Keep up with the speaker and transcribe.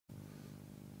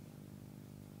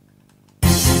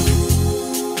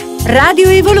Radio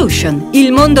Evolution,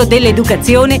 il mondo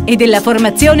dell'educazione e della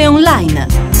formazione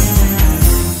online.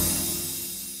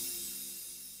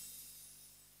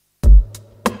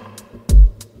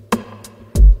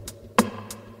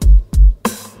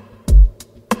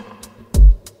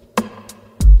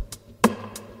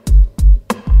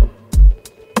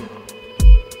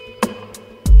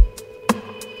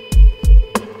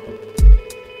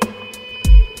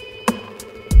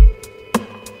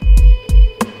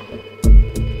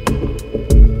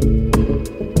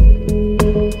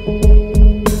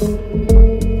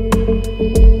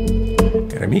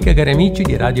 Cari amici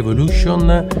di Radio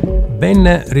Evolution,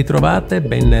 ben ritrovate,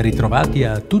 ben ritrovati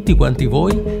a tutti quanti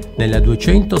voi nella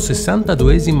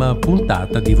 262esima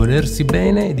puntata di Volersi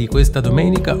Bene di questa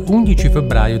domenica 11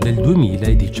 febbraio del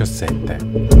 2017.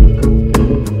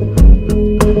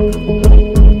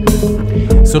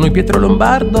 Sono Pietro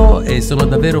Lombardo e sono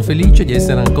davvero felice di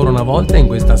essere ancora una volta in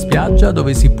questa spiaggia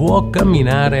dove si può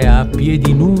camminare a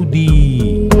piedi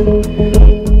nudi.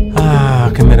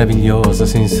 Ah, che meravigliosa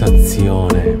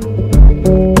sensazione!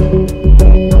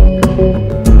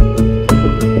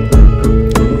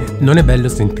 Non è bello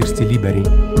sentirsi liberi?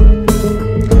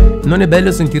 Non è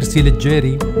bello sentirsi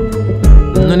leggeri?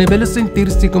 Non è bello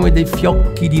sentirsi come dei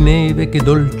fiocchi di neve che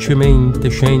dolcemente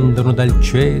scendono dal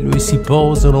cielo e si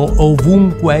posano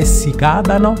ovunque essi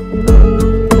cadano?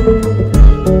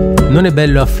 Non è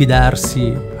bello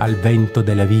affidarsi al vento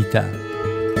della vita?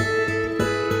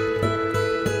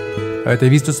 Avete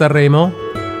visto Sanremo?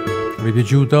 Vi è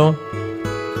piaciuto?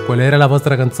 Qual era la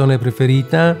vostra canzone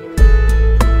preferita?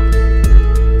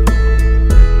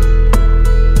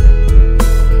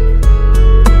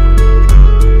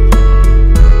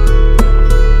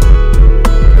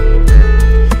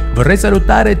 Vorrei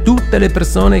salutare tutte le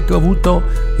persone che ho avuto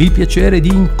il piacere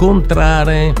di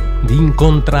incontrare.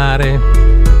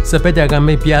 Sapete che a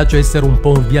me piace essere un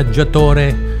po' un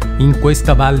viaggiatore in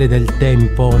questa valle del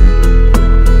tempo.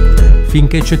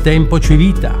 Finché c'è tempo c'è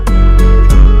vita.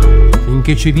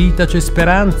 Finché c'è vita c'è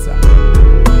speranza.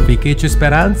 Finché c'è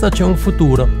speranza c'è un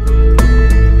futuro.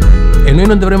 E noi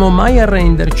non dovremo mai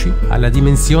arrenderci alla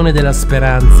dimensione della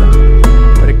speranza,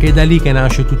 perché è da lì che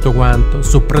nasce tutto quanto,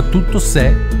 soprattutto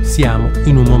se siamo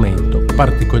in un momento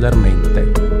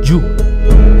particolarmente giù.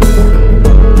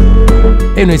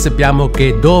 E noi sappiamo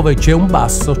che dove c'è un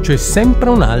basso c'è sempre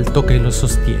un alto che lo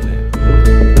sostiene.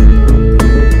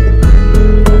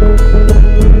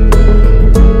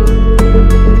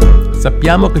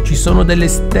 Sappiamo che ci sono delle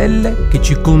stelle che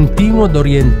ci continuano ad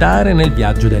orientare nel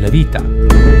viaggio della vita.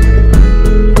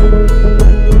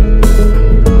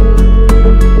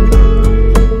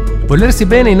 Volersi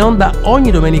bene in onda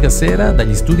ogni domenica sera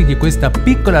dagli studi di questa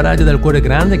piccola radio del cuore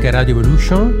grande che è Radio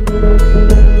Evolution.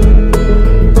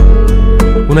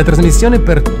 Una trasmissione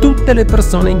per tutte le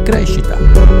persone in crescita,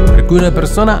 per cui una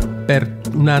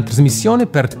trasmissione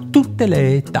per tutte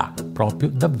le età, proprio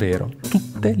davvero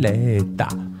tutte le età.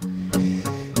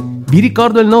 Vi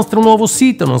ricordo il nostro nuovo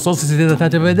sito, non so se siete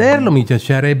andati a vederlo, mi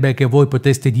piacerebbe che voi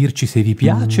poteste dirci se vi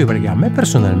piace, perché a me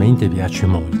personalmente piace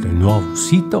molto il nuovo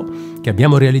sito che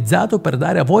abbiamo realizzato per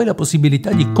dare a voi la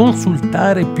possibilità di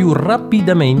consultare più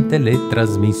rapidamente le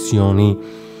trasmissioni,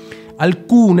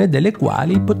 alcune delle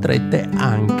quali potrete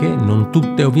anche, non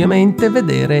tutte ovviamente,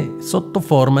 vedere sotto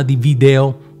forma di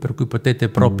video, per cui potete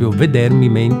proprio vedermi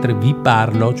mentre vi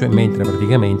parlo, cioè mentre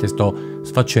praticamente sto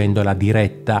facendo la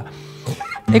diretta.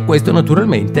 E questo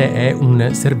naturalmente è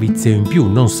un servizio in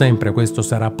più, non sempre questo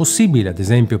sarà possibile, ad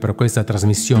esempio per questa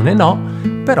trasmissione no,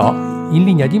 però in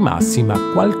linea di massima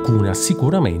qualcuna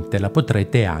sicuramente la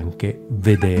potrete anche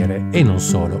vedere e non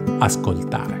solo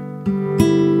ascoltare.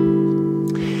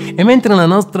 E mentre la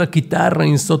nostra chitarra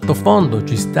in sottofondo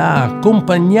ci sta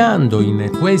accompagnando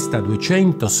in questa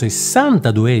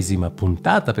 262esima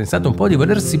puntata, pensate un po' di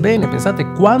volersi bene,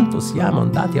 pensate quanto siamo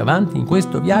andati avanti in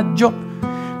questo viaggio.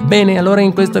 Bene, allora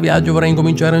in questo viaggio vorrei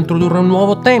incominciare a introdurre un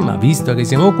nuovo tema, visto che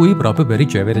siamo qui proprio per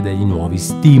ricevere degli nuovi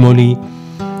stimoli.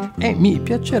 E mi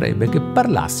piacerebbe che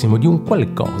parlassimo di un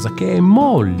qualcosa che è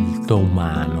molto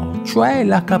umano, cioè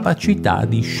la capacità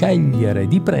di scegliere,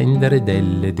 di prendere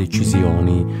delle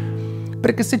decisioni.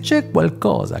 Perché se c'è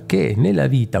qualcosa che nella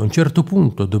vita a un certo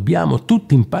punto dobbiamo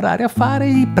tutti imparare a fare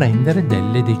è di prendere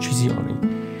delle decisioni.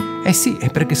 Eh sì, è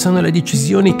perché sono le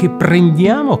decisioni che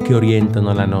prendiamo che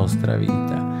orientano la nostra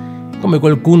vita. Come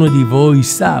qualcuno di voi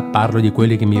sa, parlo di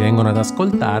quelli che mi vengono ad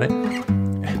ascoltare,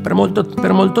 per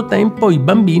molto tempo il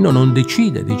bambino non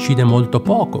decide molto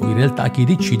poco, in realtà chi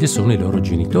decide sono i loro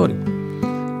genitori.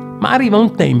 Ma arriva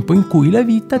un tempo in cui la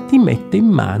vita ti mette in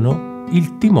mano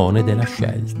il timone della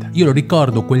scelta. Io lo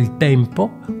ricordo quel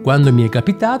tempo quando mi è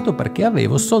capitato perché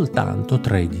avevo soltanto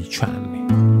 13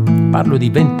 anni. parlo di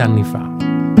 20 anni fa.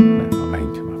 Beh, no,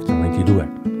 20, ma facciamo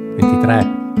 22, 23,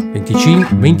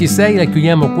 25, 26, la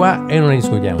chiudiamo qua e non ne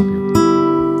discutiamo più.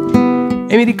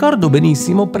 E mi ricordo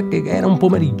benissimo perché era un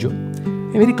pomeriggio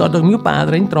e mi ricordo che mio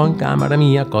padre entrò in camera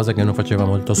mia, cosa che non faceva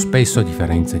molto spesso a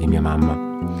differenza di mia mamma,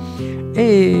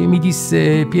 e mi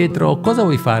disse: Pietro, cosa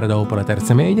vuoi fare dopo la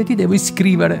terza media? Ti devo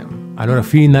iscrivere. Allora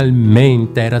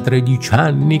finalmente, era 13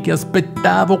 anni che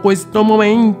aspettavo questo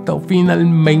momento,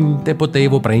 finalmente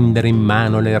potevo prendere in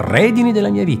mano le redini della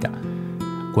mia vita.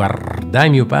 Guardai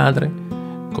mio padre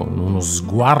con uno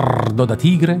sguardo da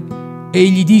tigre e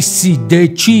gli dissi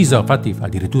deciso, infatti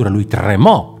addirittura lui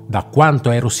tremò da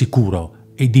quanto ero sicuro,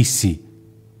 e dissi: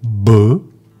 boh.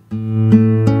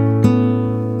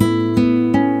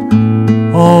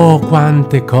 Oh,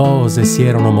 quante cose si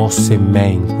erano mosse in me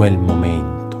in quel momento.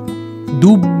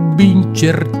 Dubbi,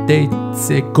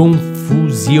 incertezze,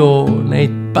 confusione,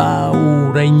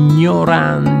 paura,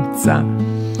 ignoranza.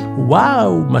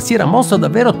 Wow, ma si era mosso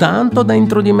davvero tanto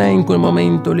dentro di me in quel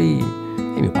momento lì.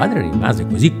 E mio padre rimase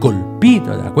così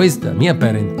colpito da questa mia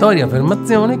perentoria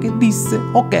affermazione che disse: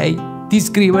 ok, ti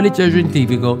iscrivo al liceo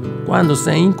scientifico. Quando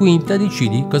sei in quinta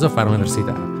decidi cosa fare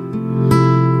all'università.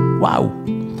 Wow,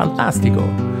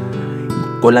 fantastico!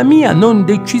 Con la mia non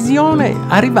decisione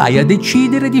arrivai a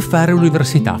decidere di fare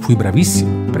l'università. Fui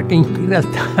bravissimo, perché in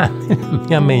realtà nella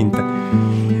mia mente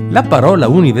la parola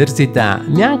università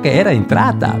neanche era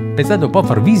entrata. Pensate un po' a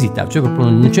far visita, cioè proprio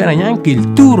non c'era neanche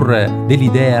il tour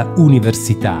dell'idea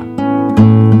università.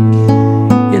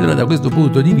 E allora da questo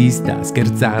punto di vista,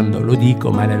 scherzando, lo dico,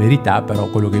 ma è la verità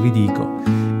però quello che vi dico,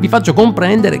 vi faccio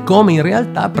comprendere come in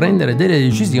realtà prendere delle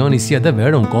decisioni sia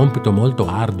davvero un compito molto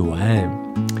arduo,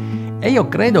 E io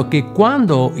credo che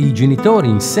quando i genitori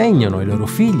insegnano ai loro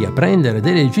figli a prendere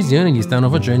delle decisioni gli stanno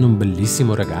facendo un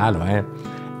bellissimo regalo,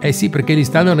 Eh sì, perché li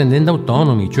stanno rendendo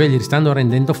autonomi, cioè li stanno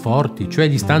rendendo forti, cioè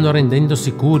li stanno rendendo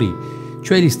sicuri,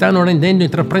 cioè li stanno rendendo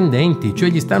intraprendenti, cioè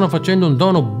gli stanno facendo un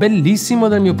dono bellissimo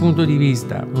dal mio punto di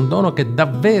vista, un dono che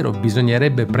davvero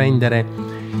bisognerebbe prendere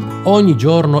ogni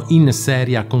giorno in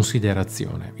seria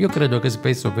considerazione. Io credo che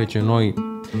spesso invece noi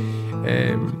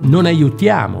non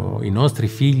aiutiamo i nostri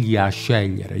figli a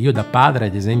scegliere. Io da padre,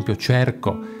 ad esempio,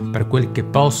 cerco per quel che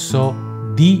posso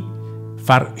di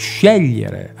far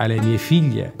scegliere alle mie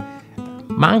figlie,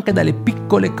 ma anche dalle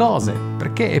piccole cose,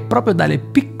 perché è proprio dalle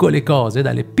piccole cose,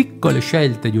 dalle piccole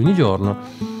scelte di ogni giorno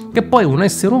che poi un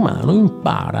essere umano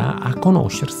impara a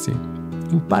conoscersi,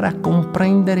 impara a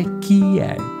comprendere chi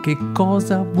è, che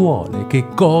cosa vuole, che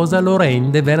cosa lo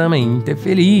rende veramente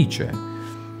felice.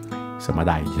 Insomma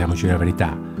dai, diciamoci la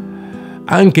verità,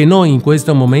 anche noi in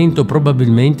questo momento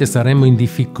probabilmente saremmo in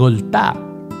difficoltà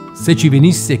se ci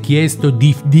venisse chiesto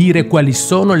di dire quali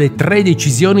sono le 3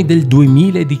 decisioni del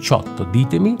 2018.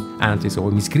 Ditemi, anzi se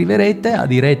voi mi scriverete a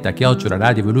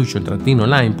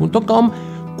diretta@radioevolution-online.com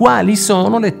quali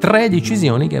sono le 3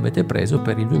 decisioni che avete preso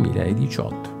per il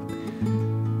 2018.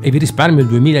 E vi risparmio il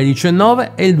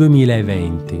 2019 e il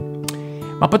 2020.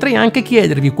 Ma potrei anche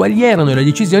chiedervi quali erano le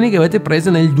decisioni che avete preso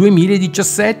nel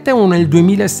 2017 o nel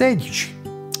 2016.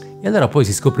 E allora poi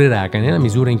si scoprirà che nella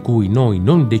misura in cui noi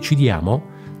non decidiamo,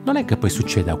 non è che poi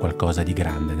succeda qualcosa di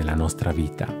grande nella nostra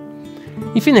vita.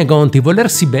 In fin dei conti,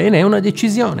 volersi bene è una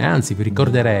decisione, anzi vi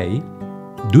ricorderei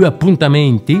due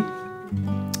appuntamenti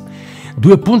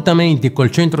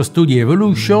col centro studi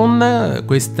Evolution,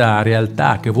 questa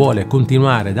realtà che vuole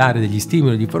continuare a dare degli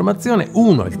stimoli di formazione,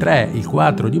 uno il 3 e il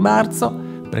 4 di marzo,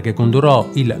 perché condurrò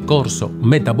il corso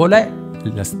Metabolè,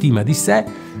 la stima di sé,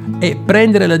 e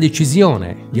prendere la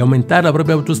decisione di aumentare la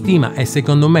propria autostima è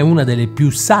secondo me una delle più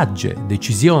sagge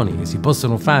decisioni che si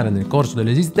possono fare nel corso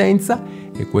dell'esistenza,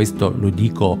 e questo lo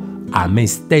dico a me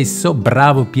stesso.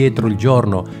 Bravo Pietro il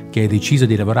giorno che hai deciso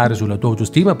di lavorare sulla tua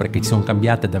autostima, perché ci sono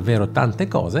cambiate davvero tante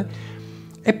cose.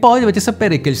 E poi dovete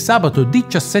sapere che il sabato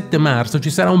 17 marzo ci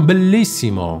sarà un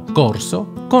bellissimo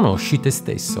corso Conosci te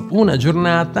stesso, una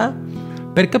giornata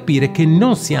per capire che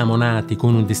non siamo nati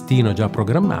con un destino già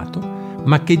programmato,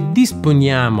 ma che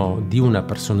disponiamo di una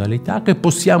personalità, che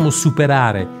possiamo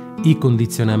superare i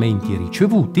condizionamenti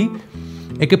ricevuti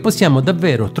e che possiamo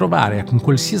davvero trovare in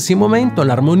qualsiasi momento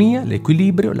l'armonia,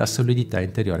 l'equilibrio, la solidità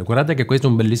interiore. Guardate che questo è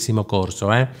un bellissimo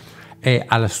corso, È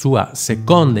alla sua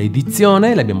seconda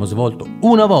edizione, l'abbiamo svolto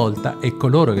una volta e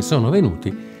coloro che sono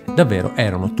venuti davvero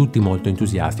erano tutti molto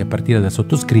entusiasti, a partire dal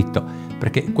sottoscritto,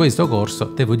 perché questo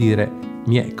corso, devo dire,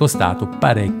 mi è costato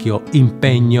parecchio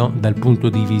impegno dal punto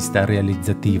di vista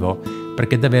realizzativo,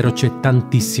 perché davvero c'è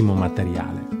tantissimo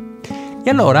materiale. E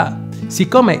allora,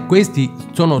 siccome questi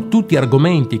sono tutti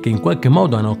argomenti che in qualche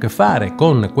modo hanno a che fare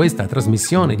con questa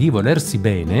trasmissione di Volersi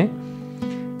Bene,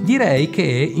 direi che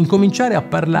incominciare a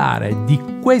parlare di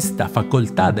questa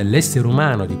facoltà dell'essere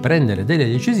umano di prendere delle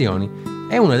decisioni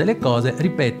è una delle cose,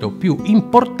 ripeto, più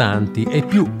importanti e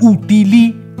più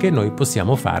utili che noi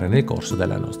possiamo fare nel corso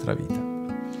della nostra vita.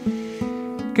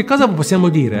 Che cosa possiamo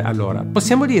dire allora?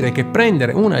 Possiamo dire che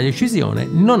prendere una decisione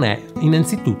non è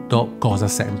innanzitutto cosa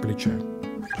semplice.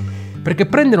 Perché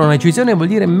prendere una decisione vuol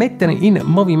dire mettere in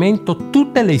movimento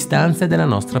tutte le istanze della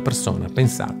nostra persona.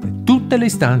 Pensate, tutte le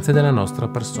istanze della nostra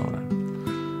persona,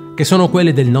 che sono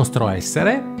quelle del nostro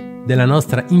essere, della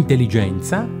nostra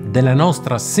intelligenza, della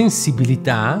nostra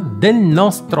sensibilità, del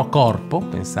nostro corpo,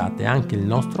 pensate anche il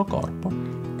nostro corpo,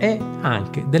 e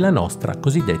anche della nostra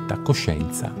cosiddetta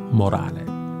coscienza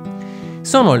morale.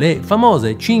 Sono le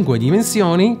famose 5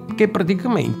 dimensioni che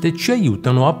praticamente ci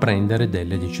aiutano a prendere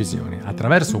delle decisioni.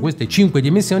 Attraverso queste 5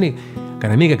 dimensioni,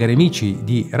 cari amiche e cari amici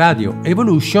di Radio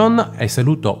Evolution, e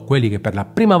saluto quelli che per la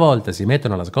prima volta si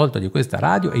mettono all'ascolto di questa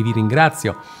radio e vi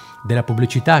ringrazio della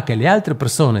pubblicità che le altre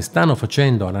persone stanno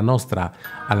facendo alla nostra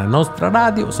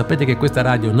radio. Sapete che questa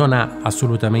radio non ha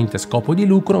assolutamente scopo di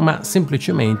lucro, ma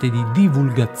semplicemente di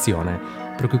divulgazione,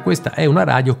 perché questa è una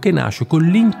radio che nasce con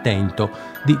l'intento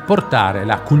di portare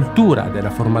la cultura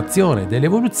della formazione e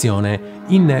dell'evoluzione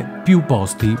in più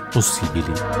posti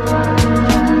possibili.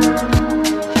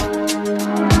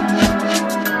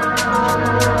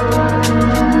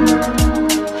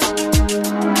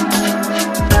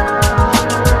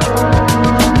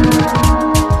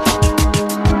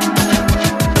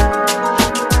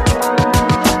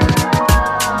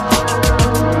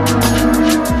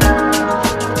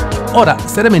 Ora,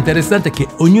 sarebbe interessante che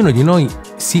ognuno di noi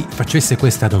si facesse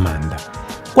questa domanda.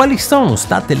 Quali sono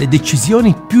state le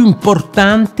decisioni più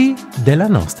importanti della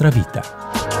nostra vita?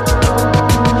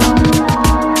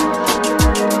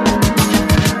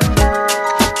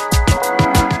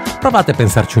 Provate a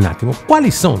pensarci un attimo. Quali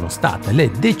sono state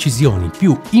le decisioni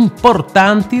più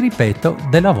importanti, ripeto,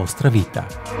 della vostra vita?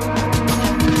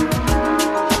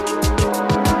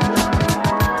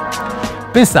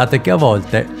 Pensate che a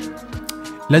volte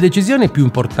la decisione più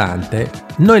importante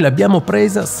noi l'abbiamo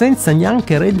presa senza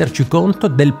neanche renderci conto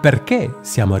del perché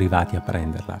siamo arrivati a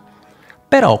prenderla.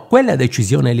 Però quella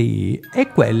decisione lì è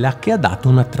quella che ha dato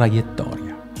una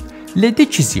traiettoria. Le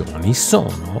decisioni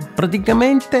sono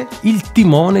praticamente il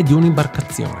timone di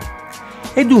un'imbarcazione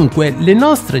e dunque le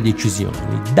nostre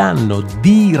decisioni danno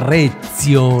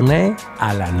direzione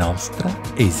alla nostra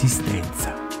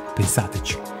esistenza.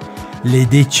 Pensateci. Le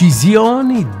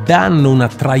decisioni danno una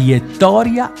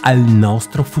traiettoria al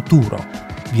nostro futuro.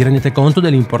 Vi rendete conto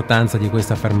dell'importanza di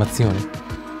questa affermazione?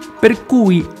 Per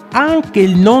cui anche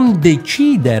il non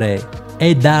decidere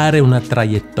è dare una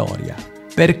traiettoria,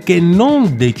 perché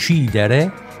non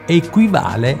decidere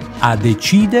equivale a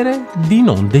decidere di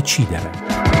non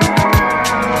decidere.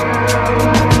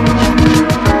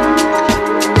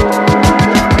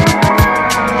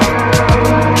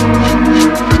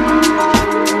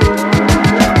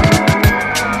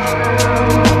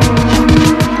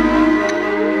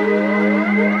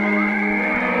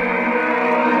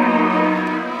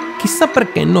 Chissà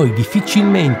perché noi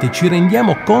difficilmente ci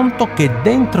rendiamo conto che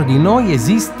dentro di noi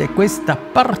esiste questa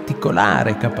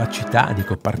particolare capacità,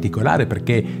 dico particolare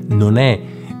perché non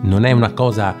è una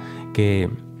cosa che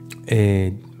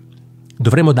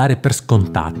dovremmo dare per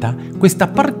scontata, questa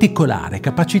particolare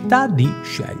capacità di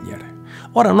scegliere.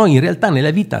 Ora noi in realtà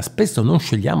nella vita spesso non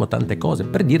scegliamo tante cose,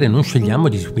 per dire non scegliamo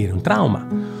di subire un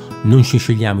trauma. Non ci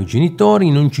scegliamo i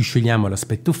genitori, non ci scegliamo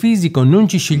l'aspetto fisico, non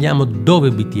ci scegliamo dove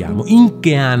abitiamo, in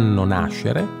che anno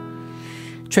nascere.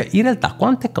 Cioè, in realtà,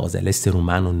 quante cose l'essere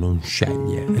umano non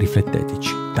sceglie?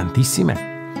 Rifletteteci, tantissime.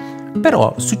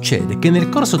 Però succede che nel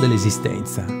corso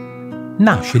dell'esistenza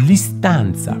nasce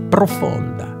l'istanza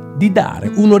profonda di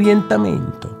dare un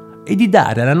orientamento e di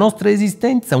dare alla nostra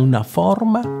esistenza una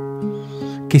forma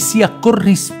che sia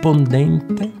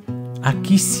corrispondente a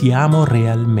chi siamo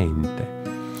realmente,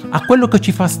 a quello che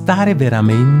ci fa stare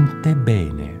veramente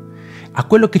bene, a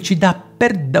quello che ci dà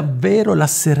per davvero la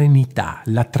serenità,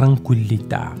 la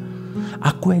tranquillità,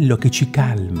 a quello che ci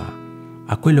calma,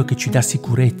 a quello che ci dà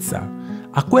sicurezza,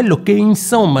 a quello che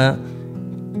insomma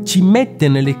ci mette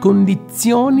nelle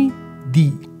condizioni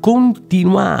di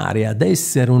continuare ad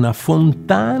essere una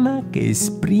fontana che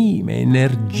esprime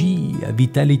energia,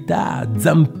 vitalità,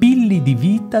 zampilli di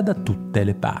vita da tutte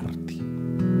le parti.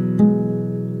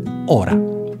 Ora,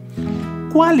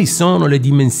 quali sono le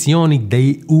dimensioni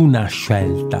di una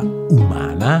scelta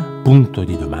umana? Punto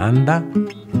di domanda.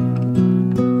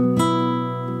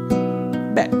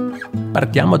 Beh,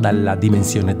 partiamo dalla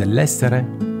dimensione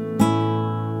dell'essere.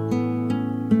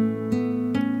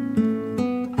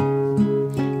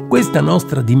 questa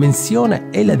nostra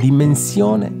dimensione è la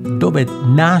dimensione dove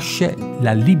nasce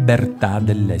la libertà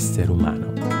dell'essere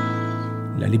umano.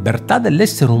 La libertà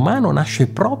dell'essere umano nasce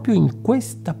proprio in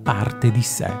questa parte di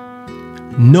sé.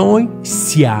 Noi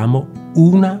siamo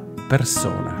una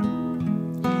persona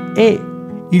e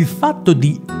il fatto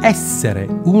di essere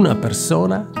una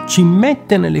persona ci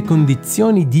mette nelle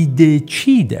condizioni di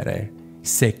decidere,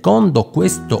 secondo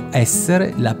questo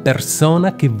essere, la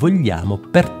persona che vogliamo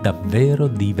per davvero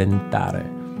diventare.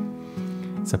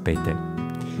 Sapete,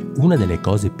 una delle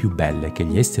cose più belle che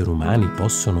gli esseri umani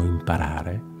possono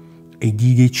imparare è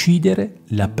di decidere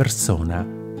la persona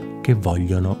che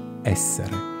vogliono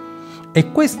essere.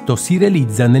 E questo si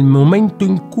realizza nel momento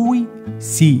in cui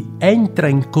si entra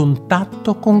in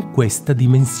contatto con questa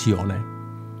dimensione.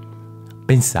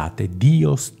 Pensate,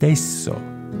 Dio stesso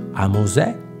a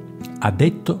Mosè ha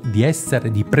detto di essere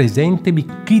di presentemi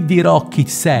chi dirò chi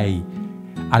sei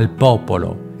al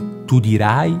popolo, tu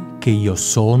dirai che io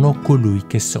sono colui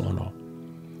che sono.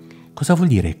 Cosa vuol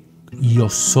dire io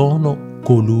sono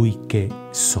colui che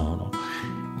sono?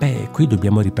 Beh, qui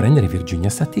dobbiamo riprendere Virginia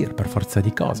Satir per forza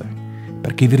di cose.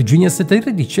 Perché Virginia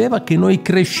Satir diceva che noi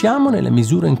cresciamo nella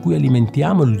misura in cui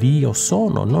alimentiamo l'io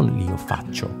sono, non l'io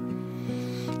faccio.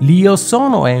 L'io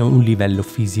sono è un livello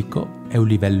fisico, è un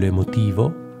livello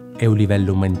emotivo, è un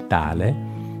livello mentale,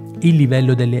 il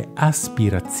livello delle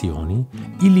aspirazioni,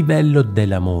 il livello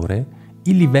dell'amore,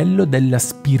 il livello della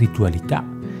spiritualità.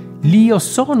 L'io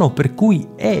sono per cui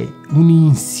è un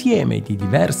insieme di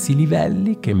diversi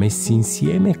livelli che messi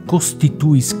insieme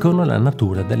costituiscono la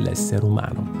natura dell'essere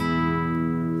umano.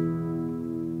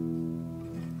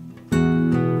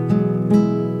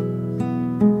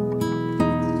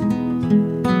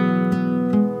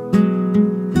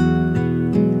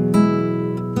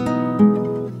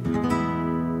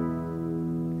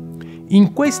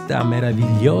 In questa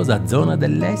meravigliosa zona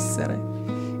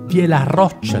dell'essere vi è la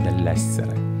roccia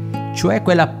dell'essere, cioè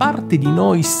quella parte di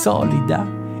noi solida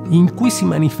in cui si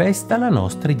manifesta la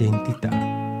nostra identità.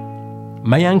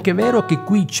 Ma è anche vero che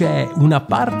qui c'è una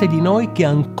parte di noi che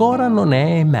ancora non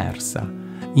è emersa.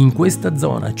 In questa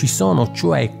zona ci sono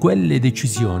cioè quelle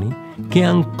decisioni che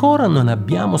ancora non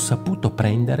abbiamo saputo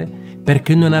prendere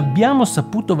perché non abbiamo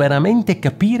saputo veramente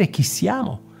capire chi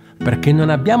siamo. Perché non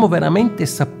abbiamo veramente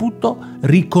saputo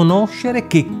riconoscere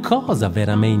che cosa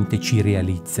veramente ci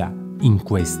realizza in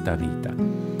questa vita.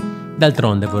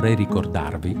 D'altronde vorrei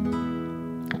ricordarvi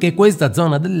che questa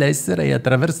zona dell'essere è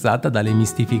attraversata dalle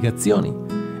mistificazioni,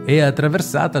 è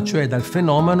attraversata cioè dal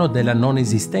fenomeno della non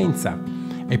esistenza,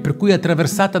 e per cui è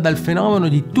attraversata dal fenomeno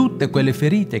di tutte quelle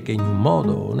ferite che in un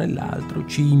modo o nell'altro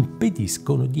ci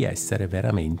impediscono di essere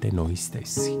veramente noi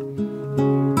stessi.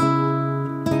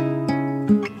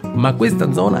 Ma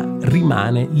questa zona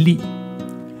rimane lì,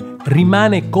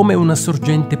 rimane come una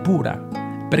sorgente pura,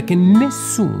 perché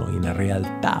nessuno in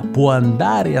realtà può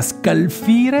andare a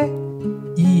scalfire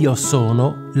io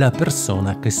sono la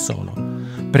persona che sono,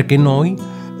 perché noi,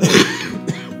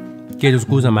 chiedo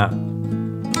scusa ma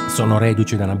sono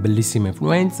reduce da una bellissima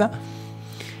influenza,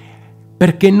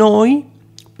 perché noi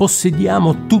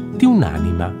possediamo tutti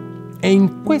un'anima. E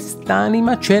in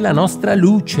quest'anima c'è la nostra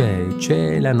luce,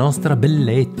 c'è la nostra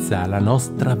bellezza, la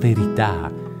nostra verità.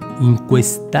 In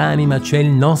quest'anima c'è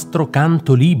il nostro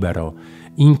canto libero.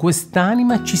 In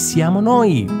quest'anima ci siamo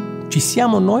noi che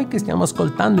stiamo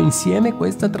ascoltando insieme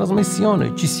questa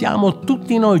trasmissione. Ci siamo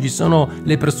tutti noi, ci sono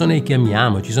le persone che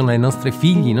amiamo, ci sono i nostri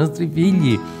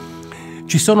figli,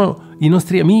 ci sono i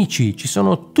nostri amici, ci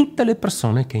sono tutte le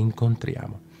persone che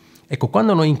incontriamo. Ecco,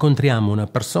 quando noi incontriamo una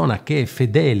persona che è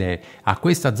fedele a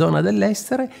questa zona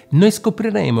dell'essere, noi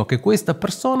scopriremo che questa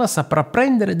persona saprà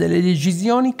prendere delle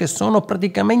decisioni che sono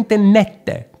praticamente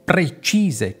nette,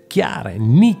 precise, chiare,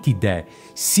 nitide,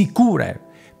 sicure.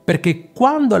 Perché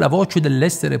quando la voce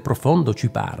dell'essere profondo ci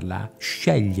parla,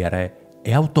 scegliere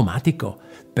è automatico,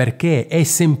 perché è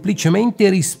semplicemente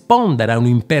rispondere a un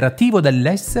imperativo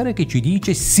dell'essere che ci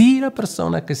dice sii la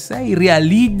persona che sei,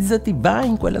 realizzati, vai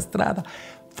in quella strada,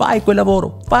 fai quel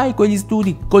lavoro, fai quegli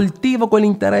studi, coltiva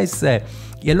quell'interesse.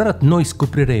 E allora noi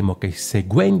scopriremo che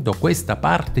seguendo questa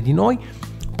parte di noi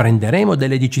prenderemo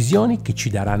delle decisioni che ci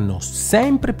daranno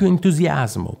sempre più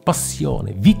entusiasmo,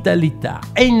 passione, vitalità,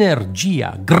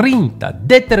 energia, grinta,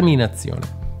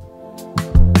 determinazione.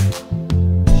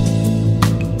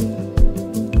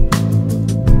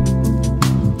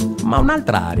 Ma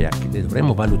un'altra area che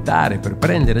dovremmo valutare per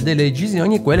prendere delle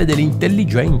decisioni è quella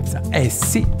dell'intelligenza.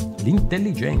 Sì,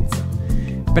 l'intelligenza.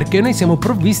 Perché noi siamo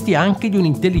provvisti anche di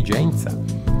un'intelligenza.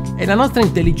 E la nostra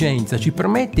intelligenza ci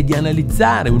permette di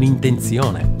analizzare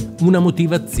un'intenzione, una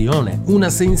motivazione, una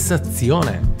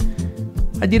sensazione.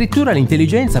 Addirittura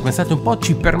l'intelligenza, pensate un po',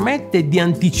 ci permette di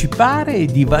anticipare e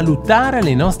di valutare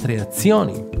le nostre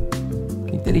azioni.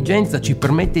 L'intelligenza ci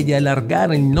permette di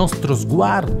allargare il nostro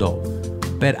sguardo,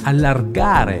 per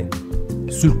allargare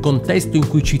sul contesto in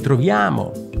cui ci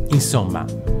troviamo. Insomma,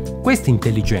 questa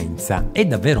intelligenza è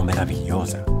davvero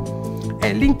meravigliosa.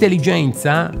 E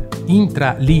l'intelligenza,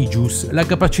 intra ligius, la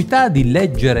capacità di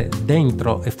leggere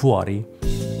dentro e fuori,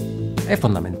 è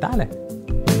fondamentale.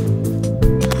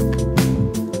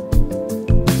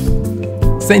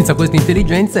 Senza questa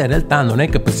intelligenza in realtà non è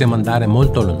che possiamo andare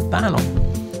molto lontano.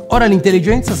 Ora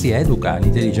l'intelligenza si educa,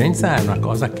 l'intelligenza è una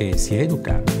cosa che si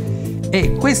educa.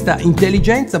 E questa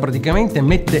intelligenza praticamente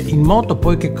mette in moto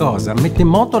poi che cosa? Mette in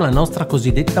moto la nostra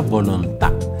cosiddetta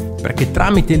volontà, perché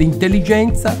tramite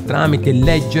l'intelligenza, tramite il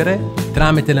leggere,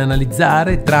 tramite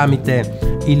l'analizzare,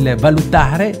 tramite il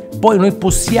valutare, poi noi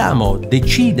possiamo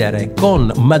decidere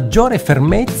con maggiore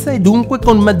fermezza e dunque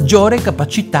con maggiore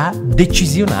capacità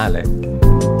decisionale.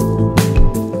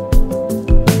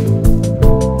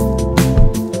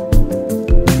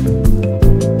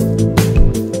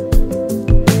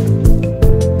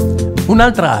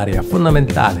 Un'altra area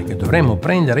fondamentale che dovremmo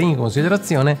prendere in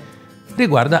considerazione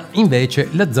riguarda invece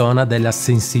la zona della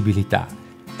sensibilità.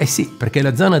 Eh sì, perché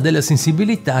la zona della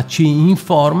sensibilità ci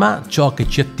informa ciò che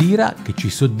ci attira, che ci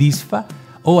soddisfa,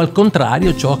 o al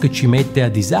contrario ciò che ci mette a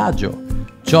disagio,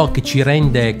 ciò che ci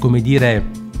rende, come dire,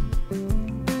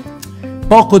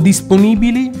 poco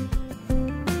disponibili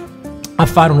a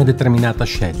fare una determinata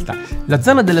scelta. La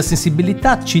zona della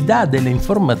sensibilità ci dà delle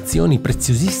informazioni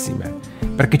preziosissime,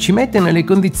 perché ci mette nelle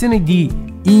condizioni di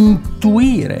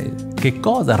intuire che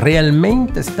cosa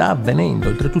realmente sta avvenendo.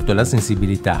 Oltretutto la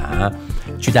sensibilità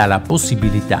ci dà la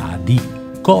possibilità di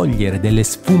cogliere delle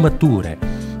sfumature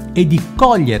e di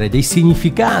cogliere dei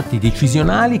significati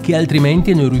decisionali che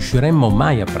altrimenti non riusciremmo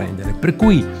mai a prendere. Per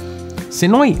cui se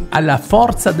noi alla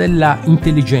forza della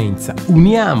intelligenza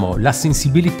uniamo la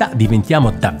sensibilità,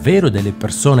 diventiamo davvero delle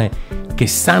persone che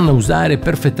sanno usare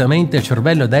perfettamente il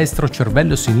cervello destro, il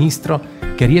cervello sinistro,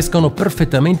 che riescono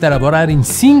perfettamente a lavorare in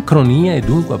sincronia e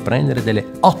dunque a prendere delle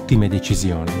ottime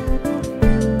decisioni.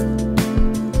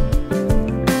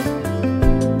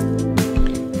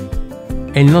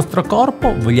 E il nostro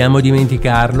corpo, vogliamo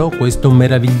dimenticarlo, questo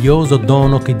meraviglioso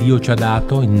dono che Dio ci ha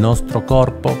dato, il nostro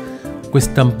corpo,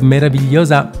 questa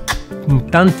meravigliosa,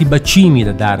 tanti bacini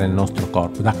da dare al nostro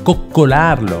corpo, da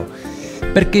coccolarlo.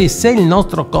 Perché se il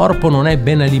nostro corpo non è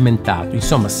ben alimentato,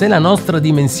 insomma, se la nostra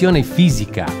dimensione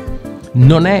fisica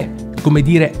non è, come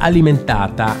dire,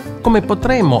 alimentata, come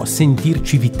potremo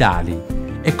sentirci vitali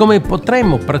e come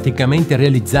potremo praticamente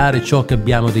realizzare ciò che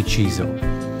abbiamo deciso?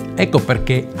 Ecco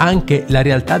perché anche la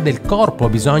realtà del corpo ha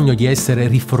bisogno di essere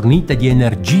rifornita di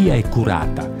energia e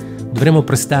curata. Dovremo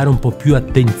prestare un po' più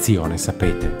attenzione,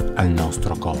 sapete, al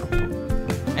nostro corpo.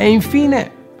 E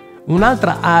infine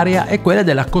un'altra area è quella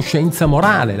della coscienza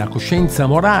morale, la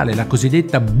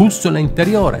cosiddetta bussola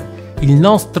interiore, il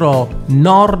nostro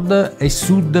nord e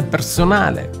sud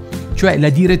personale, cioè la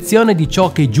direzione di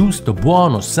ciò che è giusto,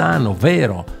 buono, sano,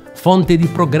 vero, fonte di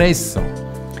progresso,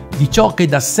 di ciò che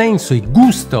dà senso e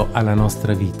gusto alla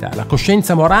nostra vita. La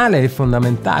coscienza morale è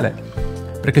fondamentale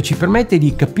perché ci permette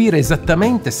di capire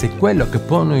esattamente se quello che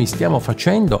poi noi stiamo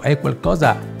facendo è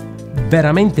qualcosa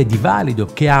veramente di valido,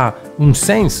 che ha un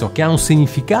senso, che ha un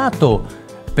significato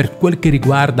per quel che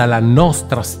riguarda la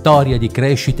nostra storia di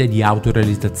crescita e di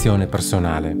autorealizzazione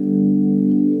personale.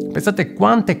 Pensate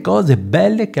quante cose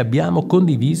belle che abbiamo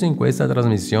condiviso in questa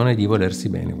trasmissione di Volersi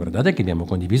Bene. Guardate che abbiamo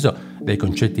condiviso dei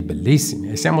concetti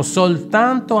bellissimi e siamo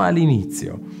soltanto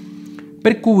all'inizio.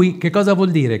 Per cui che cosa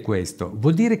vuol dire questo?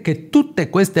 Vuol dire che tutte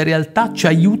queste realtà ci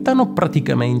aiutano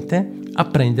praticamente a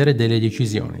prendere delle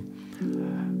decisioni.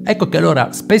 Ecco che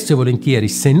allora spesso e volentieri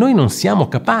se noi non siamo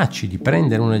capaci di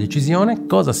prendere una decisione,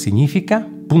 cosa significa?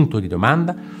 Punto di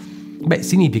domanda. Beh,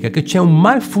 significa che c'è un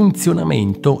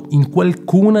malfunzionamento in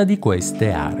qualcuna di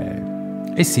queste aree.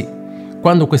 E sì,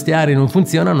 quando queste aree non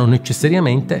funzionano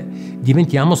necessariamente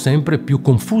diventiamo sempre più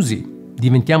confusi,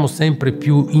 diventiamo sempre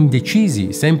più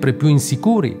indecisi, sempre più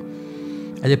insicuri.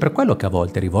 Ed è per quello che a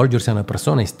volte rivolgersi a una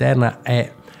persona esterna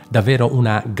è davvero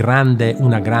una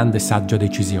grande saggia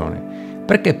decisione.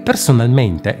 Perché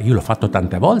personalmente, io l'ho fatto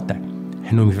tante volte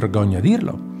e non mi vergogno a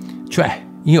dirlo, cioè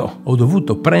io ho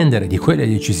dovuto prendere di quelle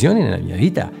decisioni nella mia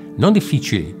vita non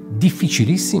difficili,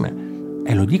 difficilissime,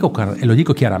 e lo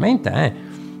dico chiaramente,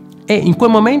 E in quel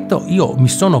momento io mi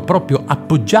sono proprio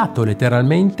appoggiato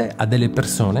letteralmente a delle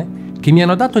persone che mi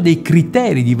hanno dato dei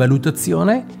criteri di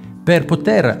valutazione per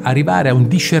poter arrivare a un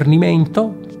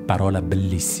discernimento, parola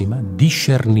bellissima,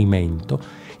 discernimento,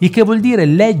 il che vuol dire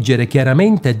leggere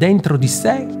chiaramente dentro di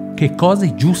sé che cosa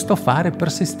è giusto fare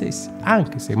per se stessi,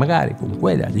 anche se magari con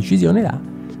quella decisione là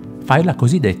fai la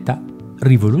cosiddetta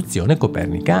rivoluzione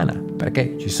copernicana,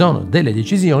 perché ci sono delle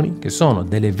decisioni che sono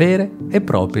delle vere e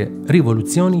proprie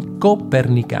rivoluzioni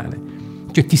copernicane,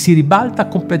 cioè ti si ribalta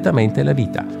completamente la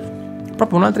vita,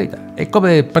 proprio un'altra vita. È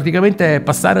come praticamente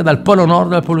passare dal polo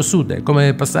nord al polo sud, è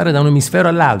come passare da un emisfero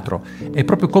all'altro, è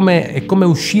proprio come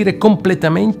uscire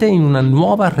completamente in una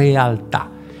nuova realtà.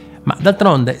 Ma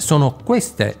d'altronde sono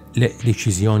queste le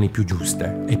decisioni più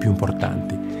giuste e più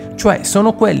importanti, cioè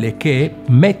sono quelle che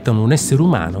mettono un essere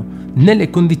umano nelle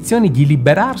condizioni di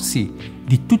liberarsi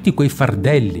di tutti quei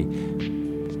fardelli,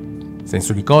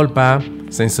 senso di colpa,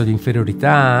 senso di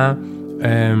inferiorità,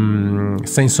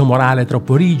 senso morale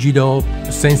troppo rigido,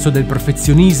 senso del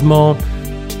perfezionismo,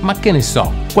 ma che ne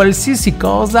so, qualsiasi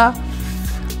cosa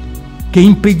che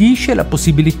impedisce la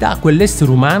possibilità a quell'essere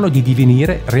umano di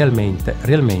divenire realmente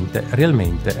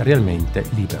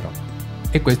libero.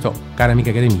 E questo, cari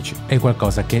amiche e cari amici, è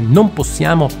qualcosa che non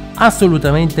possiamo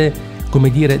assolutamente,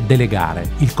 delegare,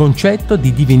 il concetto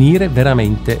di divenire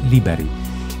veramente liberi.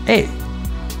 E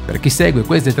per chi segue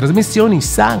queste trasmissioni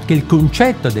sa che il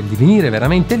concetto del divenire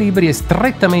veramente liberi è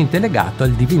strettamente legato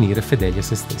al divenire fedeli a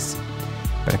se stessi,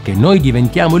 perché noi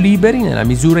diventiamo liberi nella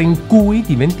misura in cui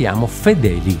diventiamo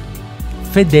fedeli,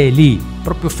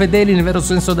 proprio fedeli nel vero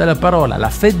senso della parola. La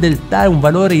fedeltà è un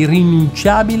valore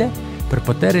irrinunciabile per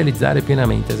poter realizzare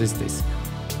pienamente se stessi.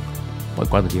 Poi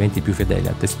quando diventi più fedele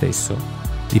a te stesso,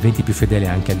 diventi più fedele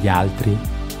anche agli altri,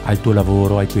 al tuo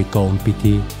lavoro, ai tuoi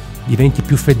compiti, diventi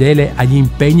più fedele agli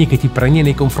impegni che ti prendi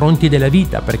nei confronti della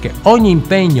vita, perché ogni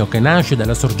impegno che nasce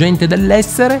dalla sorgente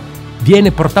dell'essere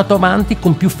viene portato avanti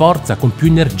con più forza, con più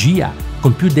energia,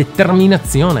 con più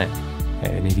determinazione.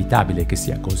 È inevitabile che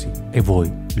sia così e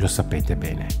voi lo sapete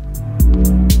bene.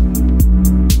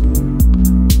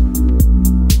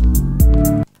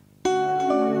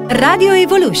 Radio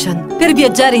Evolution, per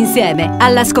viaggiare insieme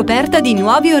alla scoperta di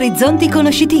nuovi orizzonti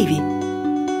conoscitivi.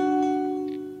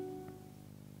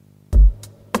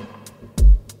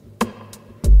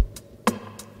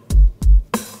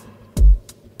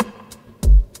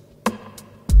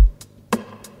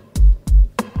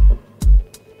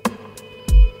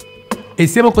 E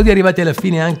siamo così arrivati alla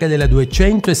fine anche della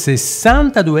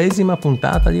 262esima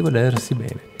puntata di Volersi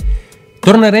Bene.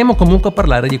 Torneremo comunque a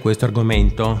parlare di questo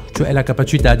argomento, cioè la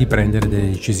capacità di prendere delle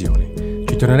decisioni.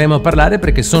 Ci torneremo a parlare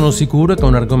perché sono sicuro che è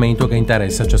un argomento che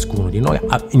interessa a ciascuno di noi.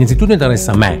 Innanzitutto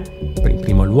interessa a me, in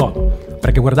primo luogo,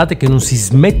 perché guardate che non si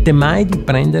smette mai di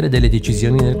prendere delle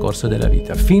decisioni nel corso della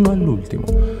vita, fino all'ultimo.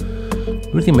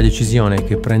 L'ultima decisione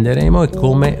che prenderemo è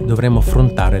come dovremo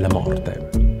affrontare la morte.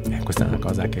 Questa è una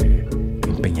cosa che è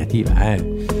impegnativa,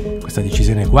 Questa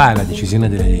decisione qua è la decisione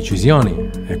delle decisioni,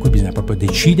 e qui bisogna proprio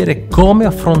decidere come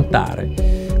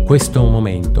affrontare questo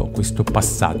momento, questo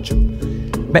passaggio.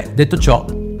 Beh, detto ciò,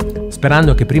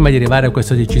 sperando che prima di arrivare a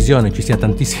questa decisione ci sia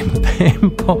tantissimo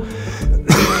tempo,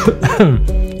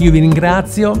 io vi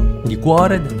ringrazio di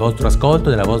cuore del vostro ascolto,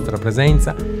 della vostra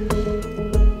presenza.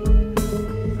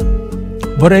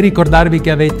 Vorrei ricordarvi che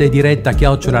avete diretta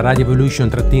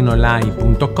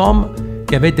 @radioevolution-online.com,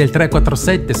 che avete il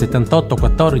 347 78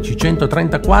 14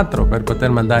 134 per poter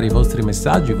mandare i vostri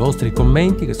messaggi, i vostri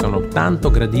commenti, che sono tanto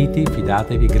graditi,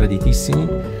 fidatevi, graditissimi.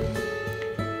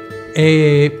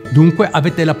 E dunque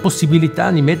avete la possibilità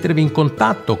di mettervi in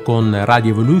contatto con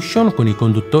Radio Evolution, con i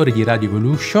conduttori di Radio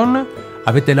Evolution.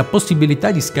 Avete la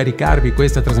possibilità di scaricarvi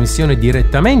questa trasmissione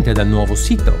direttamente dal nuovo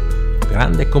sito,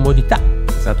 grande comodità,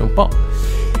 pensate un po',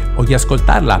 o di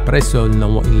ascoltarla presso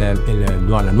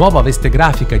la nuova veste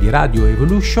grafica di Radio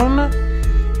Evolution.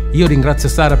 Io ringrazio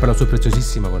Sara per la sua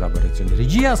preziosissima collaborazione di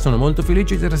regia. Sono molto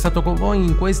felice di essere stato con voi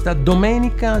in questa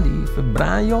domenica di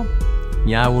febbraio.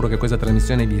 Mi auguro che questa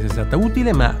trasmissione vi sia stata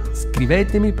utile, ma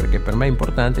scrivetemi, perché per me è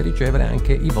importante ricevere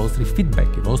anche i vostri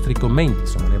feedback, i vostri commenti,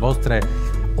 insomma le vostre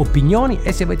opinioni,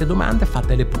 e se avete domande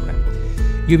fatele pure.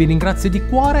 Io vi ringrazio di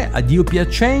cuore, a Dio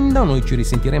piacendo, noi ci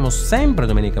risentiremo sempre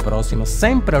domenica prossima,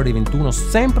 sempre alle ore 21,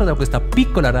 sempre da questa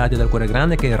piccola radio del cuore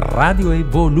grande che è Radio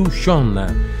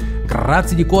Evolution.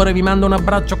 Grazie di cuore, vi mando un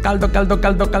abbraccio caldo.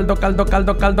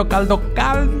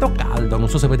 Non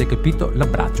so se avete capito,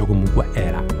 l'abbraccio comunque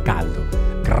era caldo.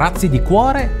 Grazie di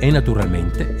cuore e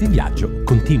naturalmente il viaggio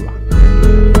continua.